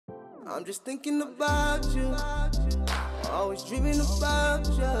I'm just thinking about you, always dreaming about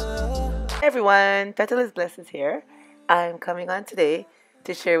you. Hey everyone, Petalisbless is here. I'm coming on today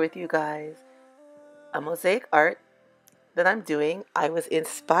to share with you guys a mosaic art that I'm doing. I was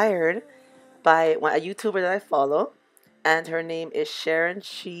inspired by a YouTuber that I follow, and her name is Sharon.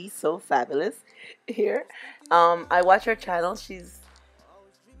 She's so fabulous. Here, I watch her channel. She's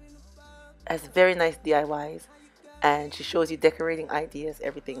has very nice DIYs, and she shows you decorating ideas,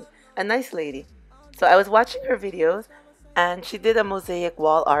 everything. A nice lady. So I was watching her videos, and she did a mosaic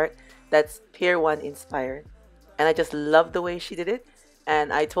wall art that's Pier 1 inspired, and I just love the way she did it.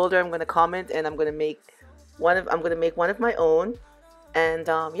 And I told her I'm gonna comment, and I'm gonna make one of my own. And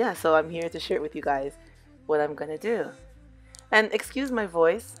yeah, so I'm here to share it with you guys what I'm gonna do. And excuse my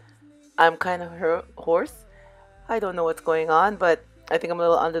voice, I'm kind of hoarse. I don't know what's going on, but I think I'm a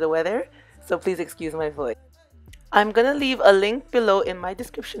little under the weather, so please excuse my voice. I'm gonna leave a link below in my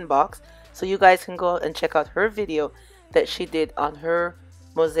description box so you guys can go and check out her video that she did on her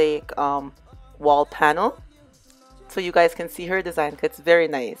mosaic wall panel, so you guys can see her design, because it's very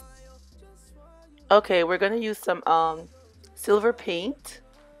nice. Okay, we're gonna use some silver paint.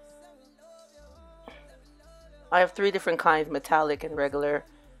 I have 3 different kinds, metallic and regular,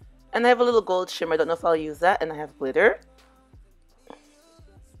 and I have a little gold shimmer. I don't know if I'll use that. And I have glitter,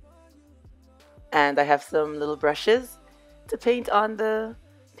 and I have some little brushes to paint on the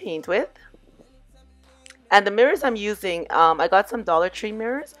paint with. And the mirrors I'm using, I got some Dollar Tree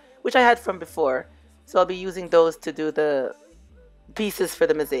mirrors, which I had from before, so I'll be using those to do the pieces for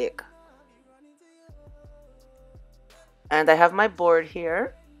the mosaic. And I have my board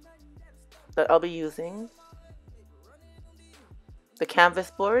here that I'll be using, the canvas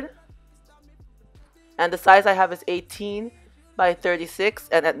board, and the size I have is 18 by 36,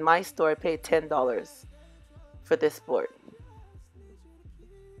 and at my store I paid $10 for this board.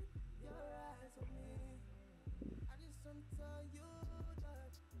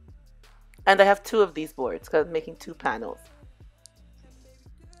 And I have 2 of these boards because I'm making 2 panels.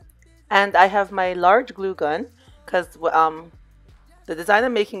 And I have my large glue gun because the design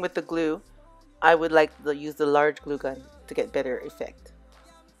I'm making with the glue, I would like to use the large glue gun to get better effect.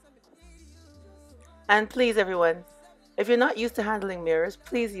 And please everyone, if you're not used to handling mirrors,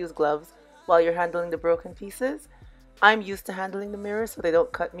 please use gloves while you're handling the broken pieces. I'm used to handling the mirrors so they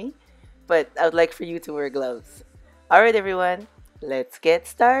don't cut me, but I would like for you to wear gloves. Alright everyone, let's get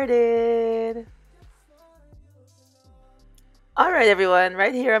started. Alright everyone,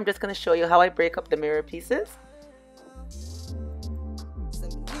 right here I'm just going to show you how I break up the mirror pieces.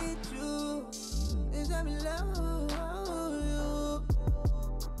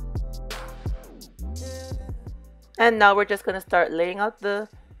 And now we're just going to start laying out the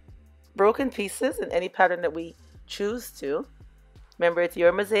broken pieces in any pattern that we choose to. Remember, it's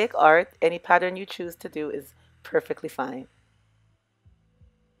your mosaic art. Any pattern you choose to do is perfectly fine.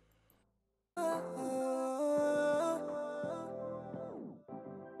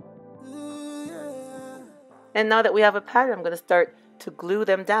 And now that we have a pattern, I'm going to start to glue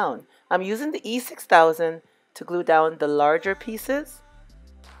them down. I'm using the E6000 to glue down the larger pieces.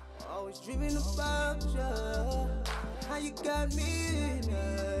 Always dreaming about you. How you got me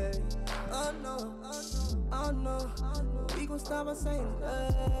tonight. Oh no, oh no, we gon' stop by saying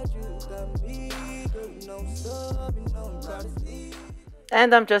that you got me, girl, you know stop, you know I'm proud to see.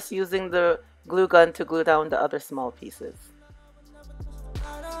 And I'm just using the glue gun to glue down the other small pieces.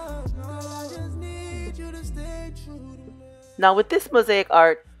 Now with this mosaic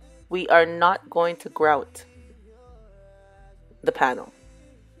art, we are not going to grout the panel.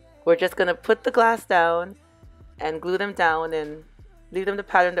 We're just going to put the glass down and glue them down and leave them the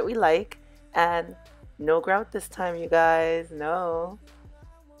pattern that we like. And no grout this time, you guys, no.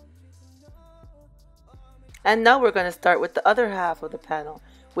 And now we're going to start with the other half of the panel,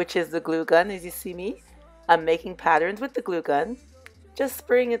 which is the glue gun. As you see me, I'm making patterns with the glue gun, just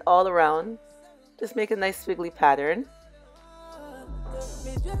spraying it all around. Just make a nice squiggly pattern.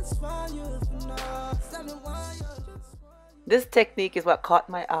 This technique is what caught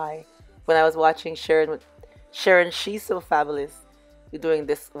my eye when I was watching Sharon. She's so fabulous doing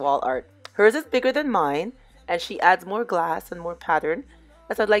this wall art. Hers is bigger than mine, and she adds more glass and more pattern.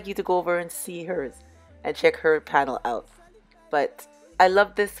 So I'd like you to go over and see hers and check her panel out. But I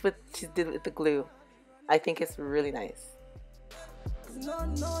love this what she did with the glue. I think it's really nice.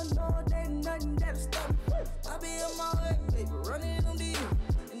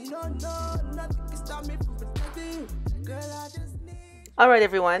 Alright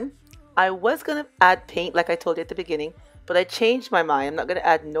everyone, I was going to add paint like I told you at the beginning, but I changed my mind. I'm not going to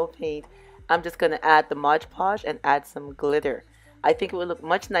add no paint. I'm just going to add the Mod Podge and add some glitter. I think it would look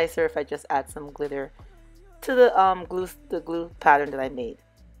much nicer if I just add some glitter to the glue pattern that I made.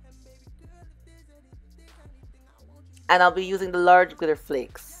 And I'll be using the large glitter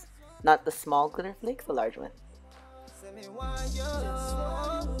flakes, not the small glitter flakes, the large one.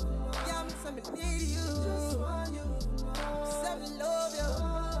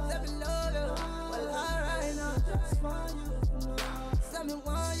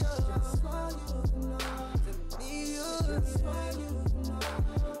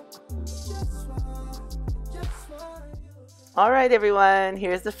 Alright everyone,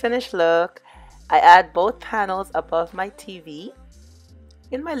 here's the finished look. I add both panels above my TV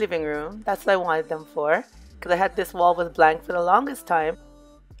in my living room. That's what I wanted them for, because I had this wall was blank for the longest time.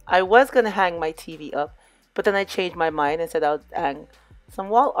 I was going to hang my TV up, but then I changed my mind and said I would hang some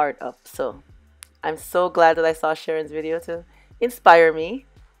wall art up. So I'm so glad that I saw Sharon's video to inspire me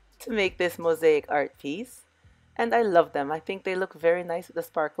to make this mosaic art piece. And I love them. I think they look very nice with the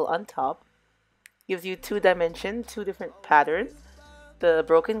sparkle on top. Gives you 2 dimensions, 2 different patterns. The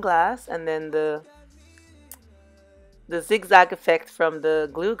broken glass and then the zigzag effect from the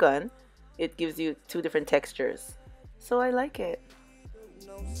glue gun. It gives you 2 different textures. So I like it.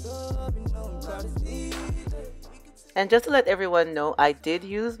 And just to let everyone know, I did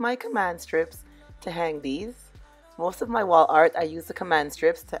use my command strips to hang these. Most of my wall art, I use the command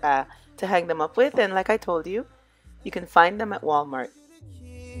strips to hang them up with. And like I told you, you can find them at Walmart.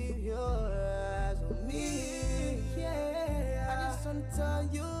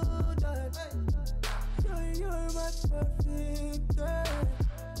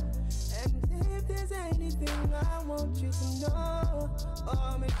 I want you to know,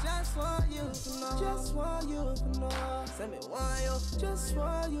 me just want you to know, just want you to know. Send me want you, just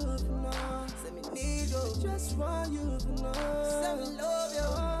want you to know. Send me need you, just want you to know. Send me love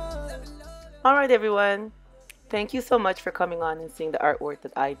you. Alright everyone, thank you so much for coming on and seeing the artwork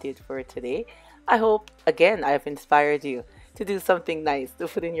that I did for today. I hope, again, I've inspired you to do something nice to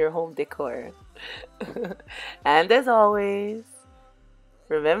put in your home decor. And as always,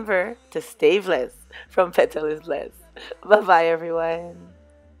 remember to stay blessed from Petalisbless. Bye-bye, everyone.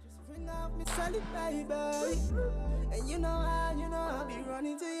 And you know I'll be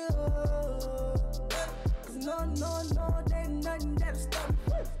running to you. No, there's nothing that stop.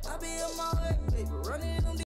 I'll be on my way, baby, running on the